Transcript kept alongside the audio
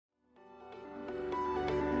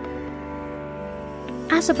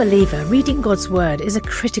As a believer, reading God's Word is a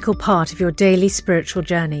critical part of your daily spiritual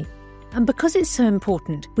journey. And because it's so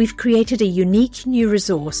important, we've created a unique new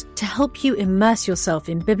resource to help you immerse yourself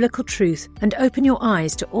in biblical truth and open your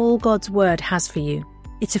eyes to all God's Word has for you.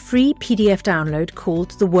 It's a free PDF download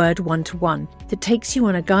called The Word 1-to-1 that takes you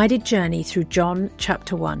on a guided journey through John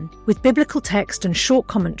chapter 1. With biblical text and short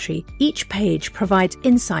commentary, each page provides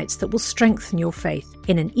insights that will strengthen your faith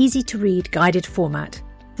in an easy-to-read guided format.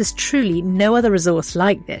 There's truly no other resource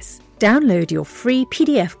like this. Download your free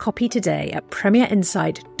PDF copy today at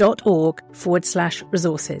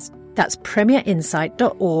premierinsight.org/resources. That's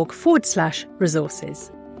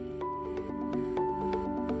premierinsight.org/resources.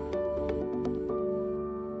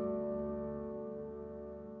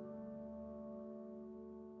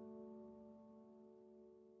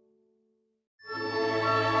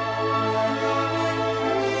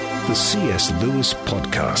 The C.S. Lewis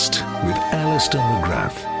Podcast with Alistair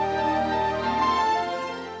McGrath.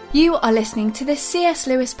 You are listening to the C.S.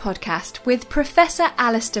 Lewis Podcast with Professor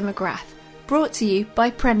Alistair McGrath, brought to you by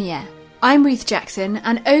Premier. I'm Ruth Jackson,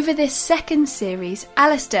 and over this second series,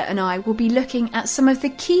 Alistair and I will be looking at some of the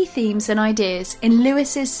key themes and ideas in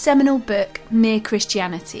Lewis's seminal book, Mere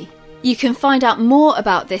Christianity. You can find out more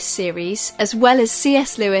about this series, as well as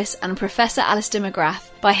C.S. Lewis and Professor Alistair McGrath,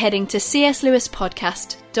 by heading to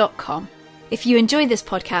cslewispodcast.com. If you enjoy this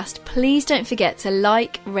podcast, please don't forget to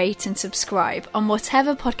like, rate and subscribe on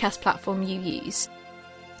whatever podcast platform you use.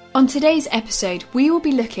 On today's episode, we will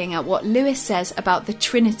be looking at what Lewis says about the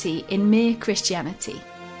Trinity in Mere Christianity.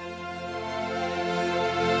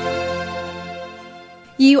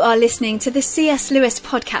 You are listening to the C.S. Lewis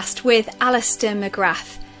Podcast with Alistair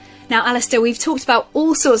McGrath. Now, Alistair, we've talked about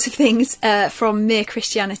all sorts of things from Mere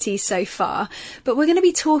Christianity so far, but we're going to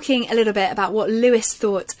be talking a little bit about what Lewis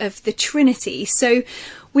thought of the Trinity. So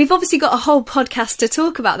we've obviously got a whole podcast to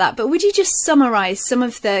talk about that, but would you just summarise some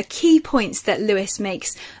of the key points that Lewis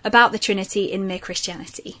makes about the Trinity in Mere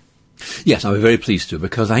Christianity? Yes, I'll be very pleased to,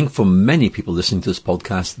 because I think for many people listening to this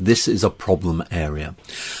podcast, this is a problem area.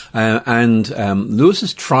 Lewis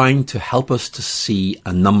is trying to help us to see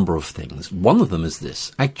a number of things. One of them is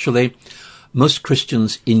this. Actually, most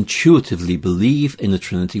Christians intuitively believe in the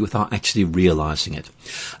Trinity without actually realizing it.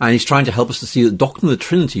 And he's trying to help us to see that the doctrine of the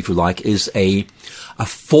Trinity, if you like, is a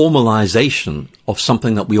formalization of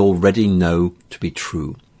something that we already know to be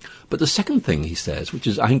true. But the second thing he says, which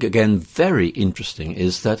is, I think, again, very interesting,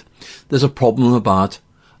 is that there's a problem about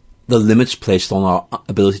the limits placed on our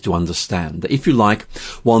ability to understand. That, if you like,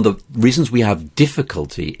 one of the reasons we have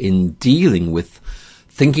difficulty in dealing with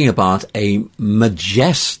thinking about a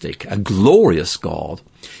majestic, a glorious God,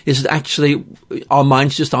 is that actually our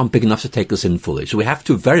minds just aren't big enough to take us in fully. So we have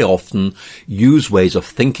to very often use ways of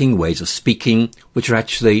thinking, ways of speaking, which are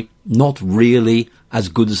actually not really as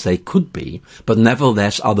good as they could be, but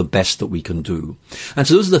nevertheless are the best that we can do. And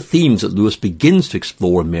so those are the themes that Lewis begins to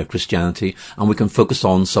explore in Mere Christianity, and we can focus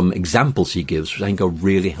on some examples he gives, which I think are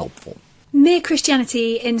really helpful. Mere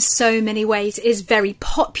Christianity, in so many ways, is very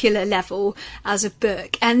popular level as a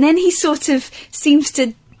book, and then he sort of seems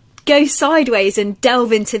to go sideways and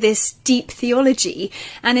delve into this deep theology,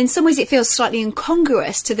 and in some ways it feels slightly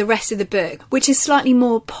incongruous to the rest of the book, which is slightly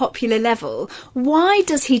more popular level. Why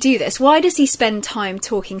does he do this? Why does he spend time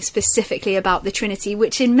talking specifically about the Trinity,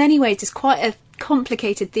 which in many ways is quite a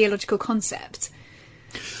complicated theological concept?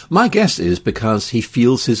 My guess is because he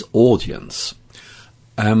feels his audience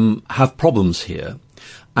have problems here,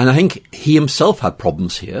 and I think he himself had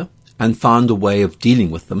problems here and found a way of dealing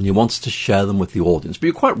with them, and he wants to share them with the audience. But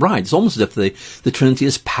you're quite right. It's almost as if the Trinity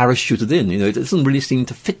is parachuted in. You know, it doesn't really seem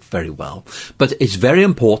to fit very well. But it's very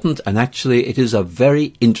important, and actually it is a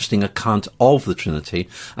very interesting account of the Trinity,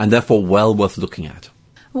 and therefore well worth looking at.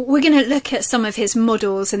 We're going to look at some of his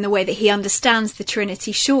models and the way that he understands the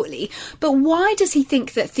Trinity shortly. But why does he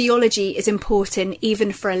think that theology is important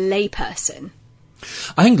even for a layperson?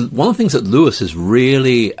 I think one of the things that Lewis is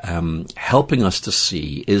really helping us to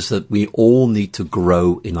see is that we all need to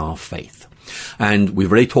grow in our faith. And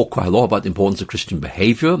we've already talked quite a lot about the importance of Christian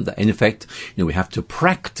behaviour, that in effect, we have to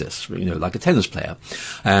practice, like a tennis player.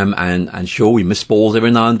 And sure, we miss balls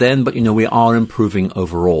every now and then, but, we are improving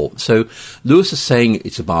overall. So Lewis is saying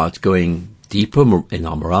it's about going deeper in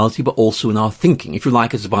our morality, but also in our thinking. If you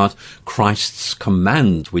like, it's about Christ's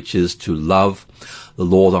command, which is to love the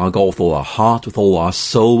Lord our God with all our heart, with all our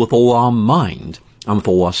soul, with all our mind, and with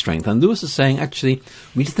all our strength. And Lewis is saying, actually,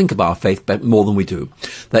 we need to think about our faith more than we do.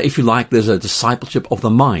 That, if you like, there's a discipleship of the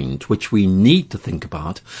mind, which we need to think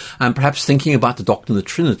about, and perhaps thinking about the doctrine of the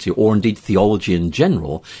Trinity, or indeed theology in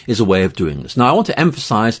general, is a way of doing this. Now, I want to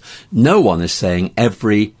emphasize, no one is saying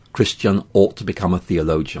every Christian ought to become a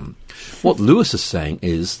theologian. What Lewis is saying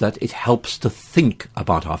is that it helps to think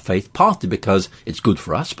about our faith, partly because it's good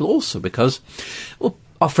for us, but also because, well,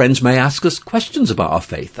 our friends may ask us questions about our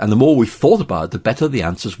faith, and the more we've thought about it, the better the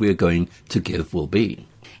answers we are going to give will be.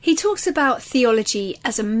 He talks about theology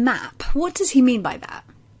as a map. What does he mean by that?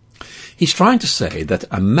 He's trying to say that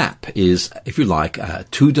a map is, if you like, a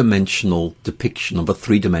two-dimensional depiction of a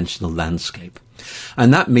three-dimensional landscape.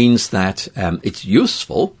 And that means that it's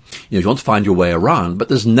useful, if you want to find your way around, but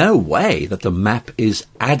there's no way that the map is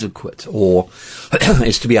adequate or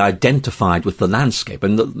is to be identified with the landscape.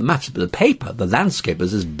 And the map's the paper, the landscape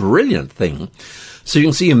is this brilliant thing. So you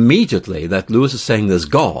can see immediately that Lewis is saying there's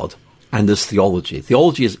God and there's theology.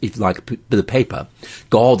 Theology is like a bit of paper.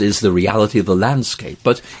 God is the reality of the landscape,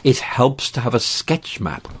 but it helps to have a sketch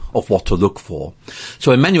map of what to look for.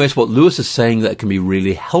 So in many ways, what Lewis is saying, that it can be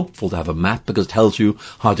really helpful to have a map because it tells you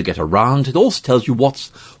how to get around. It also tells you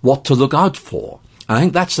what to look out for. And I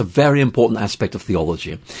think that's a very important aspect of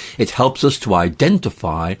theology. It helps us to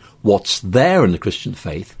identify what's there in the Christian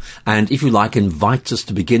faith and, if you like, invites us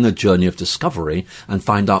to begin a journey of discovery and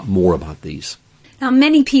find out more about these. Now,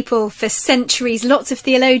 many people for centuries, lots of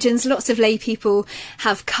theologians, lots of lay people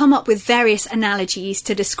have come up with various analogies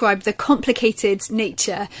to describe the complicated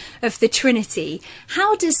nature of the Trinity.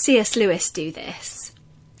 How does C.S. Lewis do this?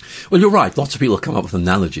 Well, you're right. Lots of people have come up with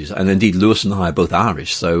analogies, and indeed Lewis and I are both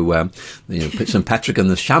Irish, so St. Patrick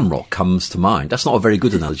and the Shamrock comes to mind. That's not a very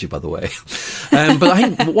good analogy, by the way. But I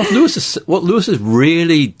think what Lewis is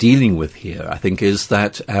really dealing with here, I think, is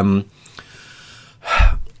that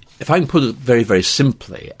if I can put it very, very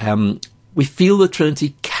simply, we feel the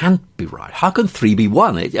Trinity can't be right. How can 3 be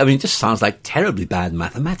 1? It just sounds like terribly bad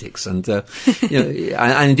mathematics. And,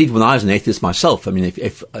 and indeed, when I was an atheist myself,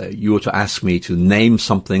 if you were to ask me to name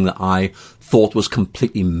something that I thought was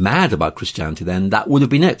completely mad about Christianity, then that would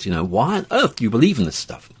have been it. Why on earth do you believe in this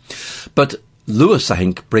stuff? But Lewis, I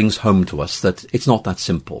think, brings home to us that it's not that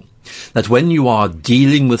simple. That when you are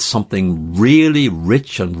dealing with something really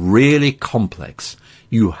rich and really complex,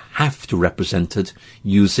 you have to represent it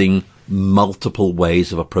using multiple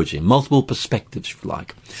ways of approaching, multiple perspectives, if you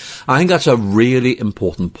like. I think that's a really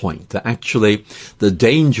important point, that actually the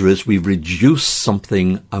danger is we reduce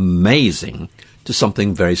something amazing to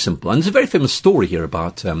something very simple. And there's a very famous story here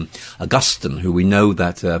about Augustine, who we know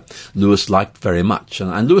that Lewis liked very much.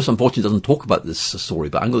 And Lewis, unfortunately, doesn't talk about this story,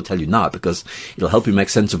 but I'm going to tell you now because it'll help you make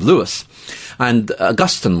sense of Lewis. And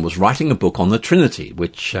Augustine was writing a book on the Trinity,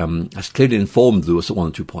 which has clearly informed Lewis at one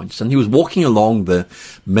or two points. And he was walking along the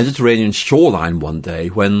Mediterranean shoreline one day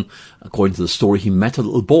when, according to the story, he met a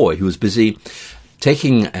little boy who was busy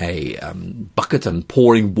taking a bucket and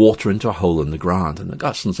pouring water into a hole in the ground. And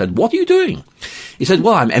Augustine said, "What are you doing?" He said,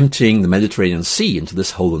 "Well, I'm emptying the Mediterranean Sea into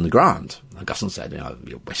this hole in the ground." Augustine said,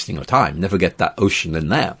 "You're wasting your time. Never get that ocean in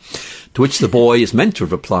there." To which the boy is meant to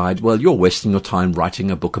have replied, "Well, you're wasting your time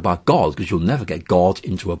writing a book about God because you'll never get God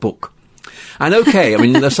into a book." And okay,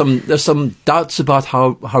 there's some doubts about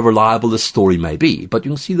how reliable this story may be, but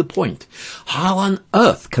you can see the point. How on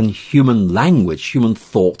earth can human language, human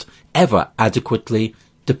thought, ever adequately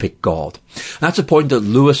depict God? And that's a point that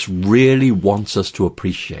Lewis really wants us to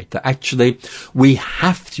appreciate, that actually we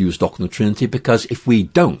have to use doctrine of the Trinity, because if we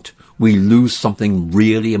don't, we lose something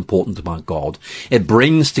really important about God. It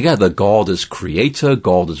brings together God as creator,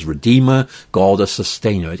 God as redeemer, God as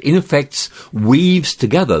sustainer. It in effect weaves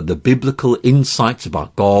together the biblical insights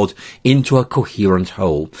about God into a coherent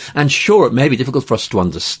whole. And sure, it may be difficult for us to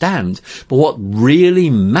understand, but what really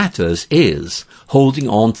matters is holding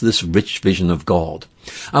on to this rich vision of God.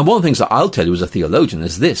 And one of the things that I'll tell you as a theologian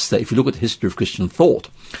is this, that if you look at the history of Christian thought,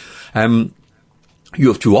 you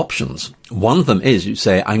have two options. One of them is you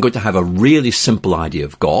say, I'm going to have a really simple idea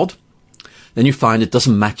of God. Then you find it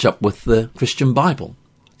doesn't match up with the Christian Bible.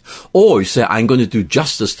 Or you say, I'm going to do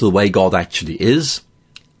justice to the way God actually is,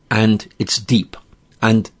 and it's deep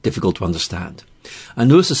and difficult to understand. And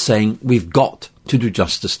Lewis is saying we've got to do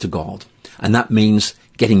justice to God. And that means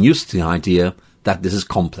getting used to the idea that this is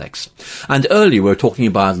complex. And earlier we were talking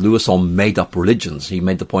about Lewis on made-up religions. He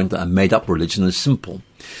made the point that a made-up religion is simple,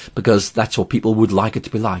 because that's what people would like it to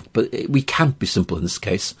be like. But we can't be simple in this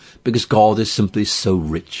case, because God is simply so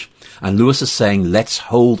rich. And Lewis is saying, let's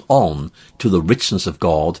hold on to the richness of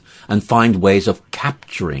God and find ways of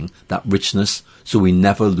capturing that richness so we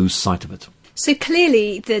never lose sight of it. So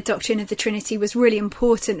clearly the doctrine of the Trinity was really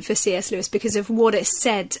important for C.S. Lewis because of what it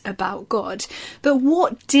said about God. But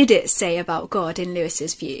what did it say about God in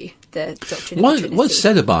Lewis's view, the doctrine of the Trinity? What's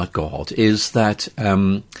said about God is that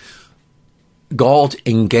God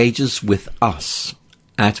engages with us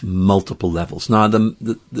at multiple levels. Now,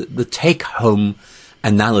 the take-home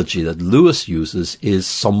analogy that Lewis uses is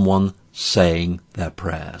someone saying their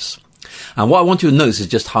prayers. And what I want you to notice is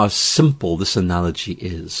just how simple this analogy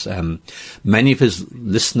is. Many of his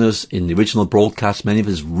listeners in the original broadcast, many of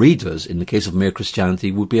his readers, in the case of Mere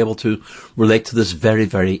Christianity, would be able to relate to this very,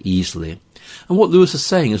 very easily. And what Lewis is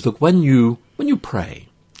saying is, look, when you pray,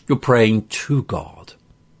 you're praying to God.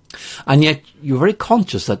 And yet you're very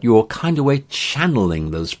conscious that you're kind of way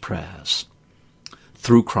channeling those prayers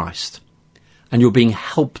through Christ. And you're being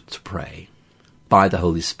helped to pray by the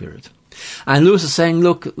Holy Spirit. And Lewis is saying,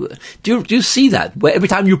 look, do you see that? Where every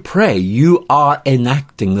time you pray, you are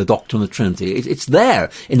enacting the doctrine of the Trinity. It's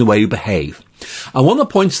there in the way you behave. And one of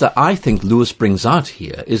the points that I think Lewis brings out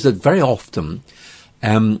here is that very often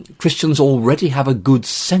Christians already have a good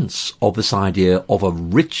sense of this idea of a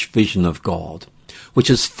rich vision of God, which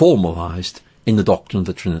is formalized in the doctrine of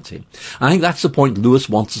the Trinity. I think that's the point Lewis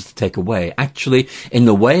wants us to take away. Actually, in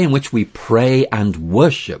the way in which we pray and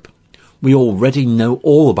worship, we already know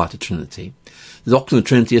all about the Trinity. The doctrine of the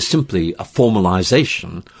Trinity is simply a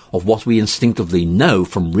formalization of what we instinctively know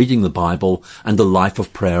from reading the Bible and the life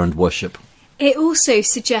of prayer and worship. It also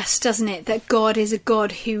suggests, doesn't it, that God is a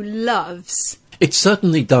God who loves. It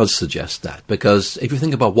certainly does suggest that, because if you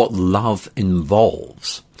think about what love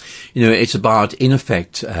involves, it's about, in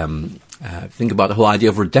effect, think about the whole idea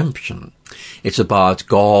of redemption. It's about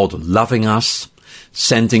God loving us,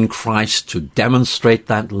 sending Christ to demonstrate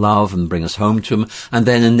that love and bring us home to him, and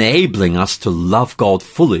then enabling us to love God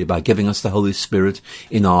fully by giving us the Holy Spirit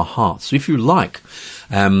in our hearts. So if you like,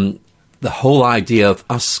 the whole idea of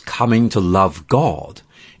us coming to love God,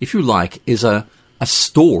 if you like, is a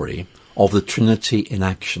story of the Trinity in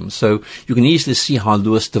action. So you can easily see how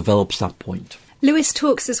Lewis develops that point. Lewis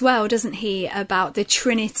talks as well, doesn't he, about the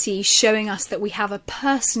Trinity showing us that we have a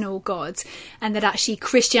personal God, and that actually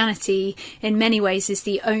Christianity in many ways is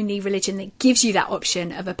the only religion that gives you that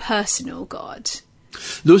option of a personal God.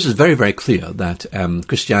 Lewis is very, very clear that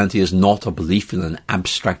Christianity is not a belief in an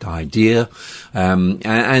abstract idea,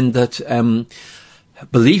 and that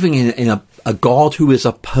believing in a God who is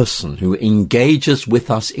a person, who engages with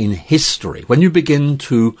us in history, when you begin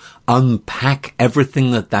to unpack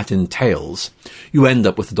everything that entails, you end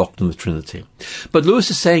up with the doctrine of the Trinity. But Lewis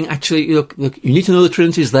is saying, actually, look, you need to know the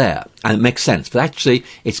Trinity is there, and it makes sense, but actually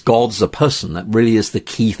it's God as a person that really is the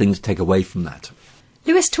key thing to take away from that.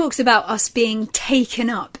 Lewis talks about us being taken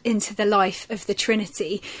up into the life of the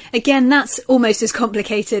Trinity. Again, that's almost as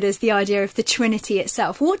complicated as the idea of the Trinity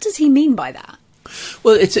itself. What does he mean by that?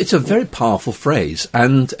 Well, it's a very powerful phrase,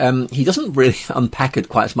 and he doesn't really unpack it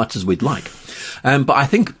quite as much as we'd like. But I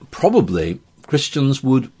think probably Christians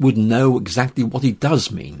would know exactly what he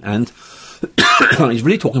does mean. And he's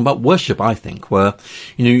really talking about worship, I think, where,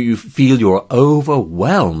 you feel you're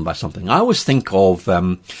overwhelmed by something. I always think of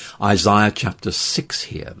Isaiah chapter 6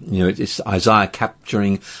 here. It's Isaiah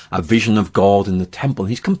capturing a vision of God in the temple.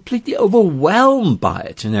 He's completely overwhelmed by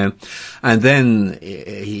it, And then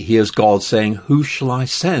he hears God saying, "Who shall I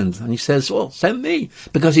send?" And he says, "Well, send me,"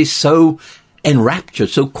 because he's so enraptured,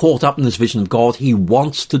 so caught up in this vision of God, he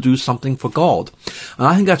wants to do something for God. And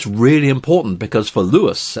I think that's really important, because for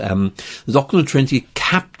Lewis, the doctrine of the Trinity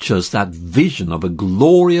captures that vision of a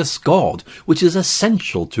glorious God, which is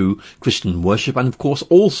essential to Christian worship, and of course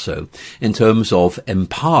also in terms of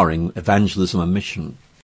empowering evangelism and mission.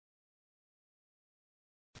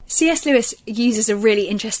 C.S. Lewis uses a really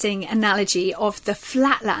interesting analogy of the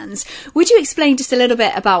flatlands. Would you explain just a little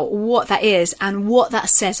bit about what that is and what that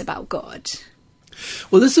says about God?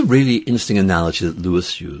 Well, this is a really interesting analogy that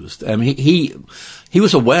Lewis used. He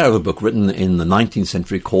was aware of a book written in the 19th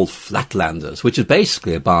century called Flatlanders, which is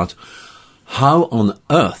basically about how on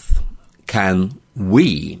earth can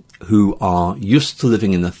we, who are used to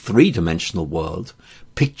living in a three-dimensional world,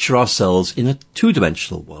 picture ourselves in a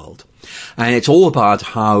two-dimensional world. And it's all about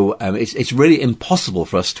how it's really impossible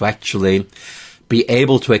for us to actually be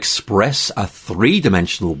able to express a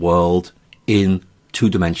three-dimensional world in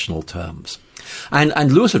two-dimensional terms.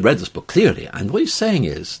 And Lewis had read this book clearly, and what he's saying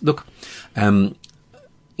is, look,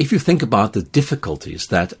 if you think about the difficulties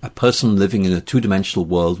that a person living in a two-dimensional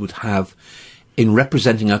world would have in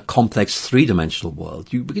representing a complex three-dimensional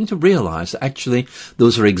world, you begin to realize that actually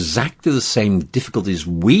those are exactly the same difficulties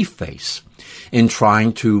we face in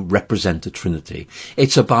trying to represent the Trinity.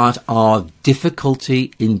 It's about our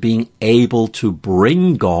difficulty in being able to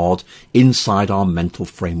bring God inside our mental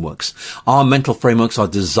frameworks. Our mental frameworks are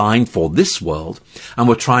designed for this world, and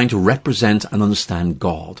we're trying to represent and understand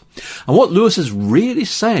God. And what Lewis is really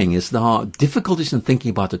saying is that our difficulties in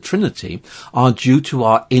thinking about the Trinity are due to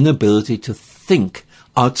our inability to think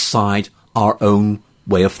outside our own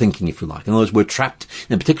way of thinking, if you like. In other words, we're trapped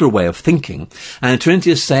in a particular way of thinking. And the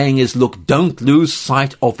Trinity is saying is, look, don't lose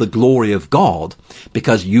sight of the glory of God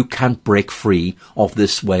because you can't break free of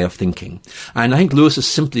this way of thinking. And I think Lewis is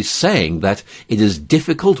simply saying that it is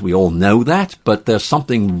difficult, we all know that, but there's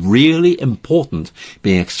something really important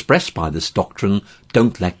being expressed by this doctrine.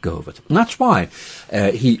 Don't let go of it. And that's why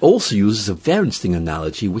he also uses a very interesting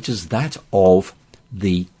analogy, which is that of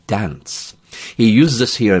the dance. He uses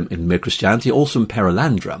this here in Mere Christianity, also in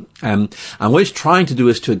Perilandra. And what he's trying to do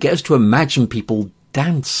is to get us to imagine people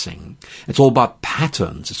dancing. It's all about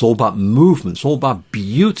patterns. It's all about movement. It's all about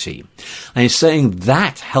beauty. And he's saying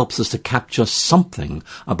that helps us to capture something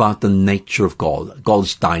about the nature of God.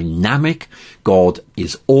 God's dynamic. God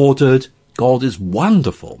is ordered. God is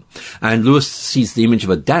wonderful. And Lewis sees the image of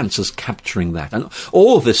a dance as capturing that. And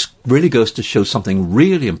all of this really goes to show something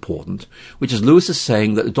really important, which is Lewis is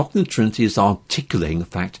saying that the doctrine of the Trinity is articulating the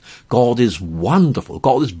fact God is wonderful,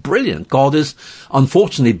 God is brilliant, God is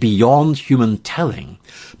unfortunately beyond human telling.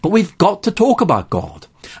 But we've got to talk about God.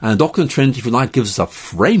 And the doctrine of the Trinity, if you like, gives us a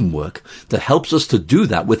framework that helps us to do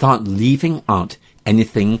that without leaving out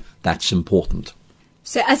anything that's important.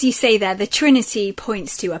 So as you say there, the Trinity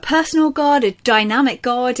points to a personal God, a dynamic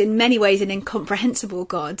God, in many ways an incomprehensible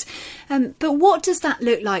God. But what does that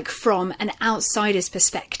look like from an outsider's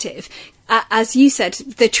perspective? As you said,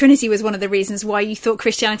 the Trinity was one of the reasons why you thought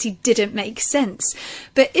Christianity didn't make sense.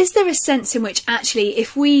 But is there a sense in which actually,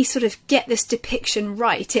 if we sort of get this depiction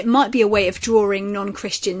right, it might be a way of drawing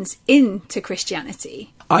non-Christians into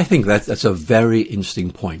Christianity? I think that's a very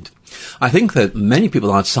interesting point. I think that many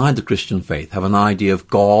people outside the Christian faith have an idea of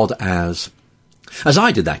God as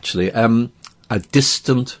I did actually, a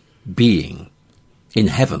distant being in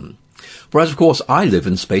heaven. Whereas, of course, I live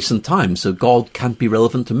in space and time, so God can't be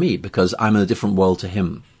relevant to me because I'm in a different world to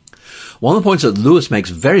him. One of the points that Lewis makes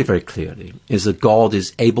very, very clearly is that God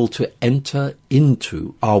is able to enter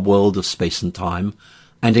into our world of space and time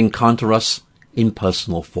and encounter us in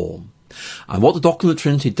personal form. And what the doctrine of the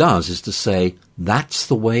Trinity does is to say, that's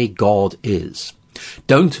the way God is.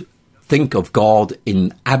 Don't think of God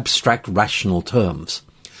in abstract, rational terms.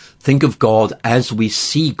 Think of God as we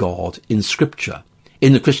see God in Scripture,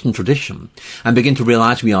 in the Christian tradition, and begin to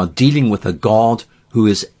realize we are dealing with a God who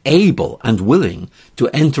is able and willing to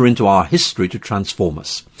enter into our history to transform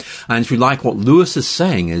us. And if you like, what Lewis is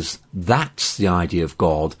saying is that's the idea of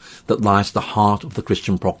God that lies at the heart of the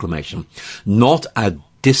Christian proclamation. Not a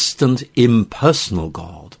distant, impersonal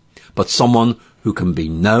God, but someone who can be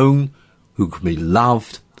known, who can be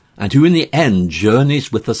loved, and who in the end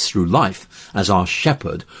journeys with us through life as our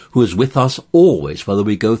shepherd, who is with us always, whether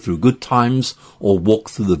we go through good times or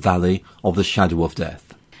walk through the valley of the shadow of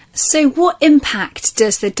death. So what impact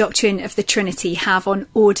does the doctrine of the Trinity have on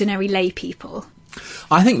ordinary lay people?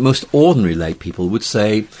 I think most ordinary lay people would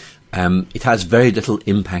say it has very little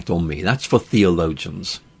impact on me. That's for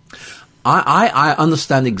theologians. I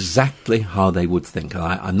understand exactly how they would think.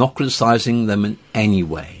 I'm not criticizing them in any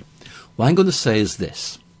way. What I'm going to say is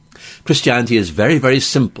this. Christianity is very, very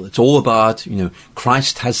simple. It's all about,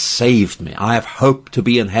 Christ has saved me. I have hope to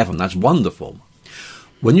be in heaven. That's wonderful.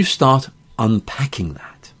 When you start unpacking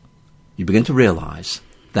that, you begin to realize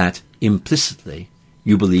that implicitly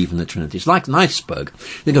you believe in the Trinity. It's like an iceberg.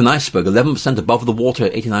 Think of an iceberg, 11% above the water,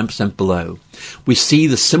 89% below. We see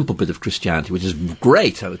the simple bit of Christianity, which is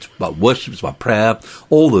great. It's about worship, it's about prayer,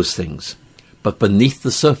 all those things. But beneath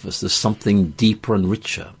the surface, there's something deeper and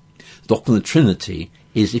richer. The doctrine of the Trinity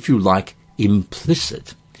is, if you like,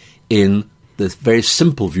 implicit in the very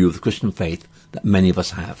simple view of the Christian faith that many of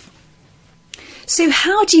us have. So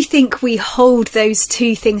how do you think we hold those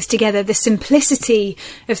two things together, the simplicity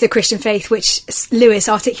of the Christian faith, which Lewis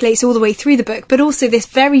articulates all the way through the book, but also this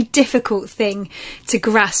very difficult thing to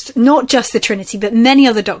grasp, not just the Trinity, but many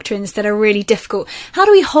other doctrines that are really difficult? How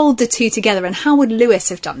do we hold the two together, and how would Lewis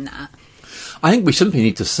have done that? I think we simply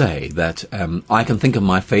need to say that I can think of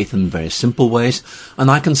my faith in very simple ways,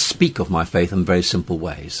 and I can speak of my faith in very simple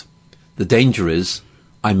ways. The danger is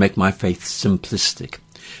I make my faith simplistic.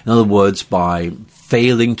 In other words, by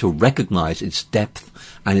failing to recognize its depth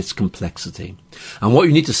and its complexity. And what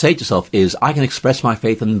you need to say to yourself is, I can express my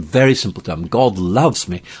faith in very simple terms. God loves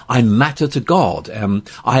me. I matter to God.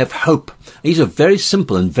 I have hope. These are very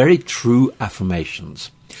simple and very true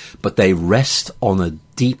affirmations, but they rest on a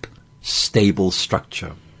deep, stable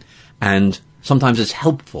structure. And sometimes it's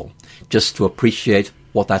helpful just to appreciate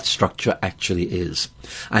what that structure actually is.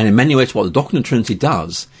 And in many ways, what the doctrine of the Trinity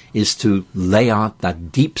does is to lay out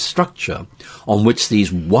that deep structure on which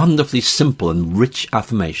these wonderfully simple and rich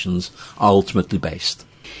affirmations are ultimately based.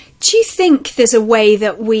 Do you think there's a way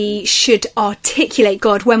that we should articulate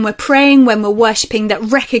God when we're praying, when we're worshipping, that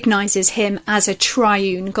recognises him as a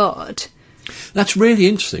triune God? That's really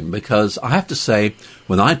interesting, because I have to say,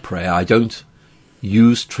 when I pray, I don't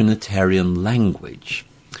use Trinitarian language.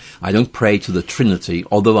 I don't pray to the Trinity,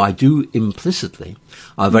 although I do implicitly.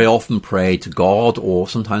 I very often pray to God, or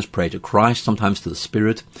sometimes pray to Christ, sometimes to the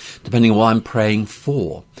Spirit, depending on what I'm praying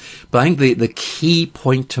for. But I think the key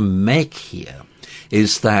point to make here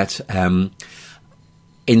is that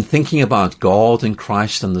in thinking about God and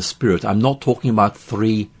Christ and the Spirit, I'm not talking about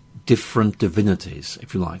three different divinities,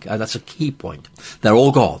 if you like. That's a key point. They're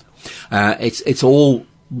all God. It's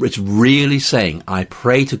really saying, I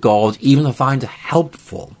pray to God, even if I find it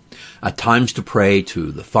helpful at times to pray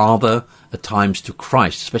to the Father, at times to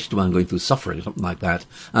Christ, especially when I'm going through suffering or something like that,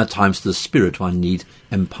 and at times to the Spirit when I need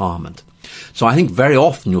empowerment. So I think very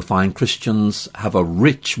often you'll find Christians have a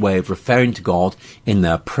rich way of referring to God in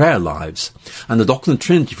their prayer lives, and the doctrine of the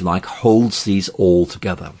Trinity, if you like, holds these all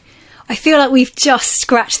together. I feel like we've just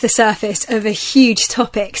scratched the surface of a huge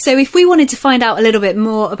topic. So if we wanted to find out a little bit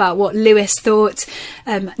more about what Lewis thought,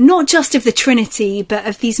 not just of the Trinity, but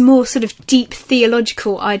of these more sort of deep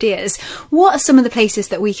theological ideas, what are some of the places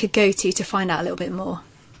that we could go to find out a little bit more?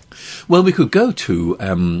 Well, we could go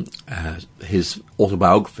to his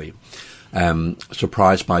autobiography,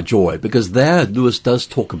 Surprised by Joy, because there Lewis does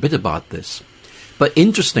talk a bit about this. But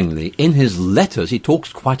interestingly, in his letters, he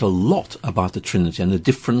talks quite a lot about the Trinity and the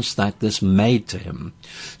difference that this made to him.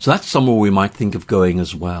 So that's somewhere we might think of going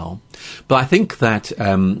as well. But I think that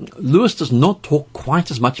Lewis does not talk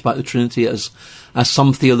quite as much about the Trinity as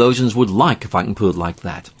some theologians would like, if I can put it like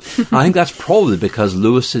that. I think that's probably because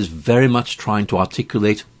Lewis is very much trying to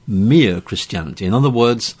articulate mere Christianity. In other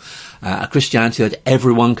words, a Christianity that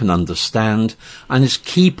everyone can understand. And his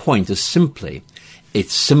key point is simply,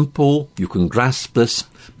 it's simple, you can grasp this,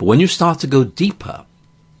 but when you start to go deeper,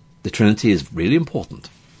 the Trinity is really important.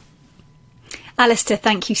 Alistair,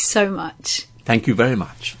 thank you so much. Thank you very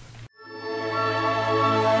much.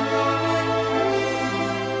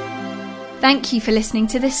 Thank you for listening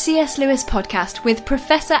to the C.S. Lewis podcast with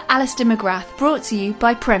Professor Alistair McGrath, brought to you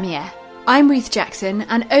by Premier. I'm Ruth Jackson,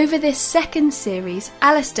 and over this second series,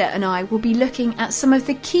 Alistair and I will be looking at some of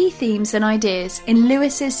the key themes and ideas in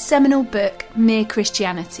Lewis's seminal book, Mere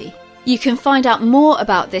Christianity. You can find out more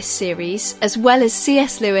about this series, as well as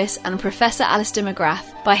C.S. Lewis and Professor Alistair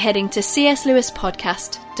McGrath, by heading to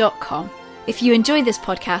cslewispodcast.com. If you enjoy this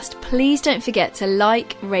podcast, please don't forget to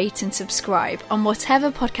like, rate and subscribe on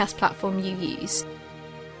whatever podcast platform you use.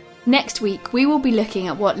 Next week, we will be looking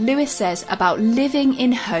at what Lewis says about living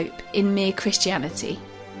in hope in Mere Christianity.